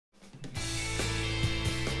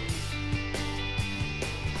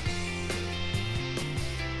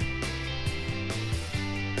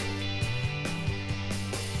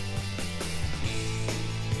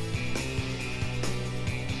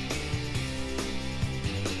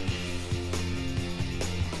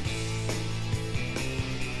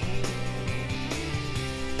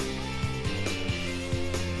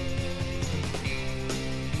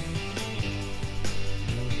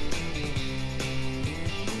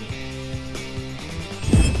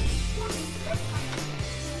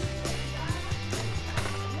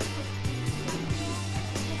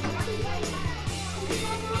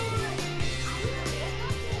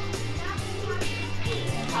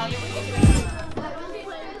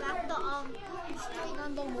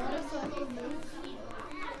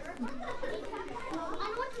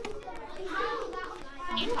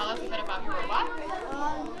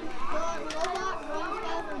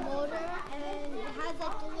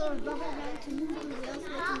rubber band to move the wheels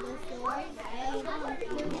so it can go forward. And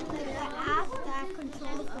there's the app that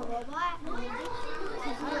controls the robot.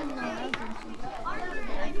 It's really nice.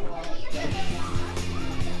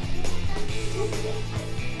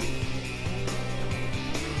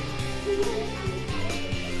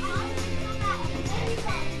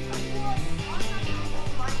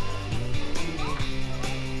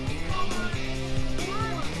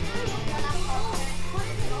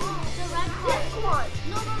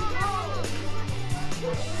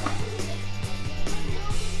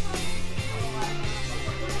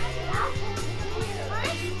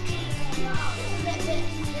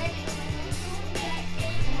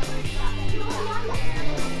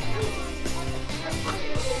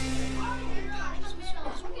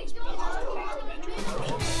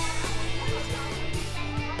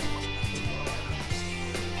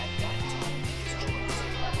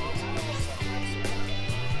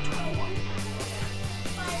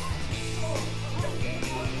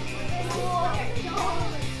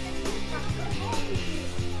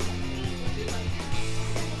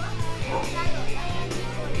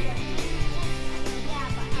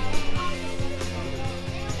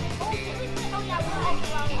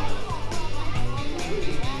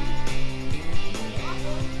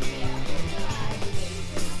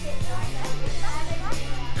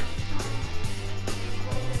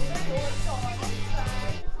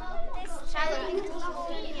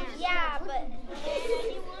 Yeah, but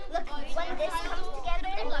look, when this comes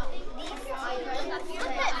together, these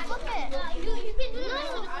flip it. You can do it. Maybe,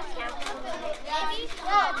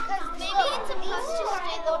 maybe it's supposed to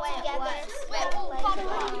stay together.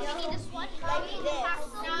 You need this one? Like this.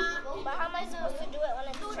 But how am I supposed to do it when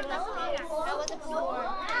it's turned like this? How was it before?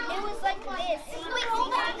 It was like this. Wait,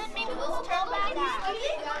 hold on. Then maybe we'll turn like that.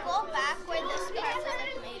 Go back where this part is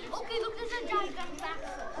made. Okay, look, there's a diagram back.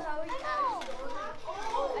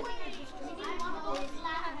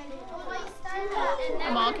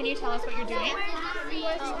 Amal, can you tell us what you're doing?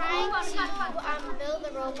 We're trying to build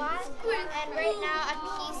a robot, and right now a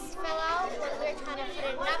piece fell out when we were trying to put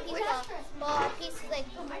it. Not piece fell, well, a piece is like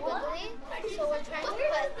wiggly, so we're trying to put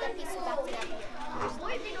the pieces back together.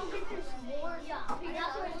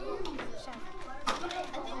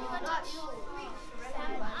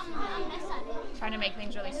 Trying to make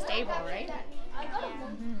things really stable, right?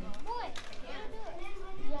 Mm-hmm.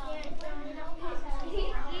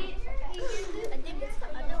 I think it's the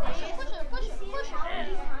other way. Push it.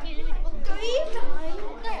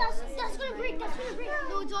 That's gonna break. No,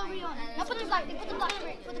 it's already on. Now put the block.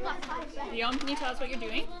 Leon, can you tell us what you're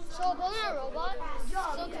doing? So we're building a robot.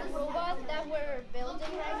 So the robot that we're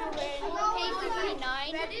building right now, we're in page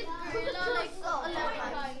 39.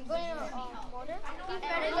 We're motor. And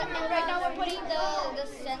right now we're putting the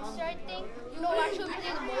sensor, I think. No, we're actually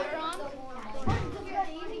putting the motor on.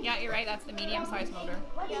 Yeah, you're right. That's the medium-sized motor.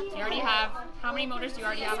 You already have, how many motors do you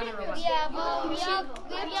already have on a robot? We have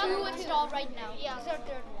two installed right now. Yeah, it's our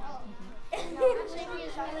third one. We're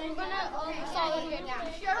gonna install it here now.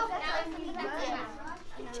 You can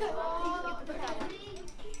put that one.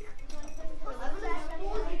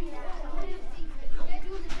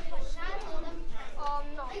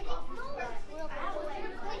 No.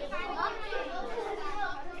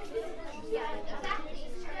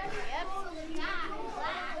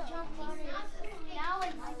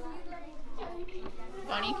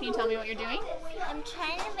 Bonnie, can you tell me what you're doing? I'm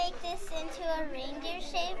trying to make this into a reindeer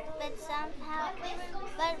shape, but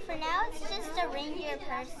for now it's just a reindeer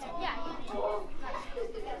person.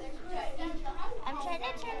 I'm trying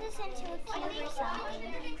to turn this into a cube or something.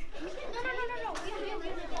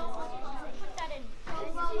 No. Put that in.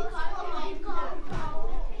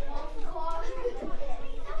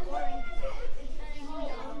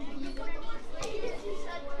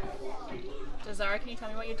 Zara, can you tell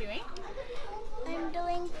me what you're doing? I'm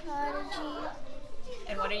doing Prodigy.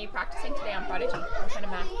 And what are you practicing today on Prodigy? What kind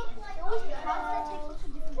of math?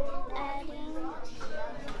 Adding.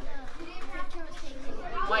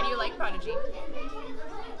 Why do you like Prodigy?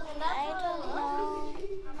 I don't know.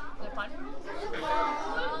 Is it fun? Yeah.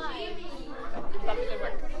 Keep up the good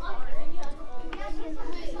work.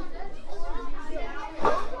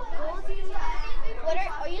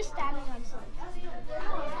 Are you standing on something?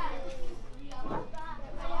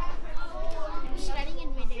 I'm standing in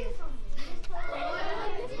midair.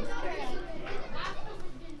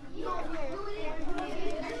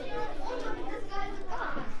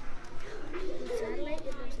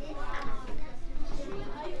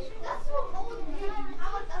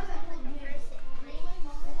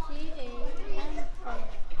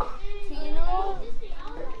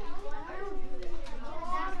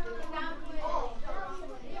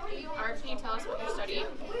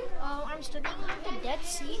 I'm studying at the Dead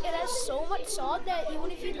Sea. It has so much salt that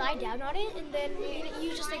even if you lie down on it and then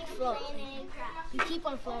you just like float. Like, you keep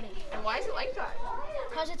on floating. And why is it like that?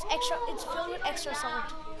 Because it's filled with extra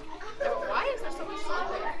salt. Why is there so much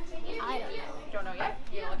salt there? I don't know. Don't know yet?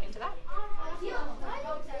 You gonna look into that?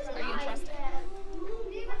 Are you interested?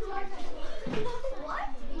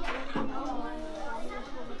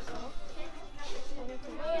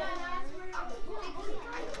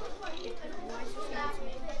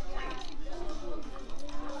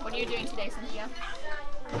 What are you doing today, Cynthia?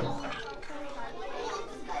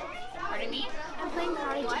 Pardon me? I'm playing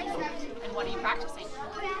karate. And what are you practicing?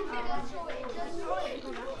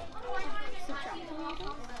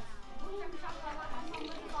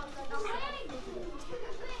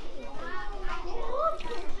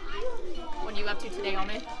 What are you up to today,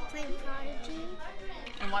 Omid? Playing prodigy.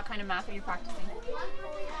 And what kind of math are you practicing?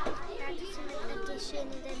 Practicing addition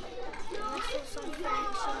and then also some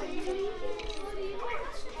fractions.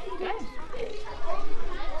 Good.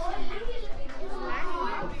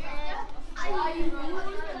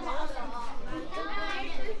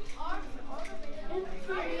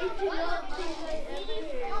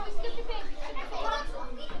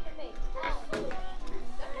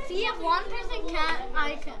 See, if one person can't,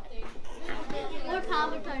 I can. Or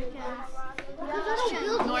Palmerton can.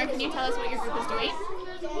 Nora, can you tell us what your group is doing?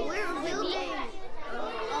 We're building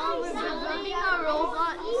a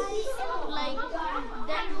robot. Like,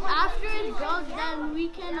 then after it's built, then we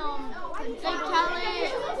can like tell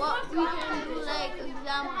it what we can do. Like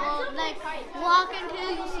example, like walk until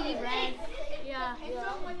you see red. Yeah. Okay,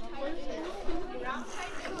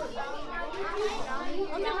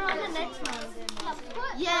 we're on the next one.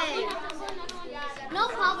 Yay! No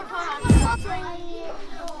Palmerton.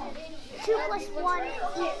 2 plus 1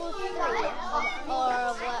 equals 3.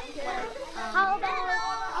 Or what? How about...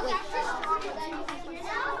 Wait.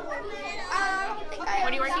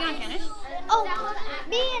 What are you working on, Kanish? Oh,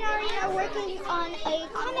 me and Ari are working on a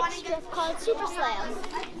comic strip called Super Slam.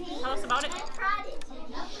 Tell us about it.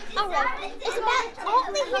 Alright, it's about all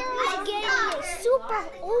the heroes getting super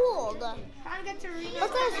old. But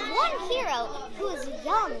there's one hero who is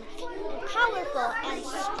young, powerful, and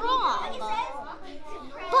strong.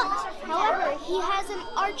 But, however, he has an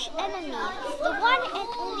arch enemy, the one and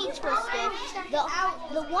only Twister,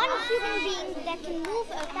 the one human being that can move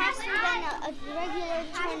faster than a regular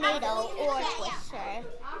tornado or Twister.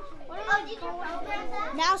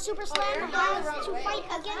 Now Super Slam has to fight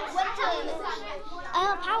against a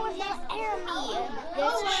powerful enemy.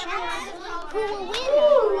 There's a chance who will win,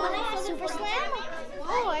 Super Slam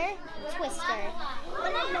or Twister.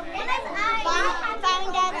 Find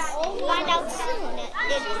out soon.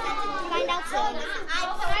 Find out soon. I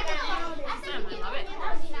love it.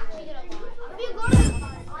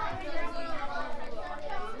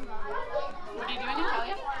 What are you doing,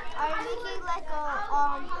 Natalia? I'm making like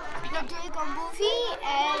a movie,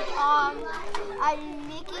 and I'm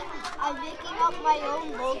making up my own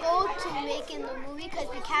logo to make in the movie because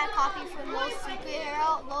we can't copy from those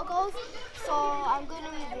superhero logos. So I'm gonna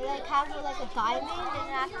like have like a diamond,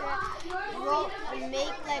 and after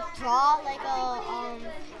draw like a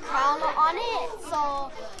crown on it,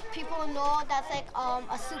 so people know that's like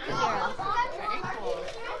a superhero. Very cool.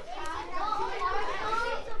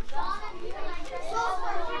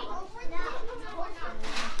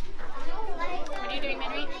 What are you doing,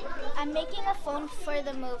 Henry? I'm making a phone for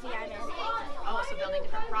the movie I'm in. Oh, so building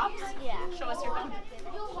different props? Yeah. Show us your phone.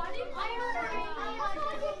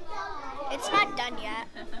 It's not done yet.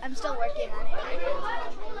 I'm still working on it.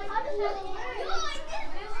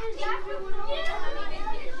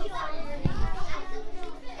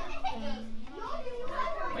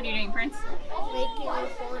 What are you doing, Prince? Making a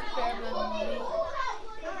phone for the movie.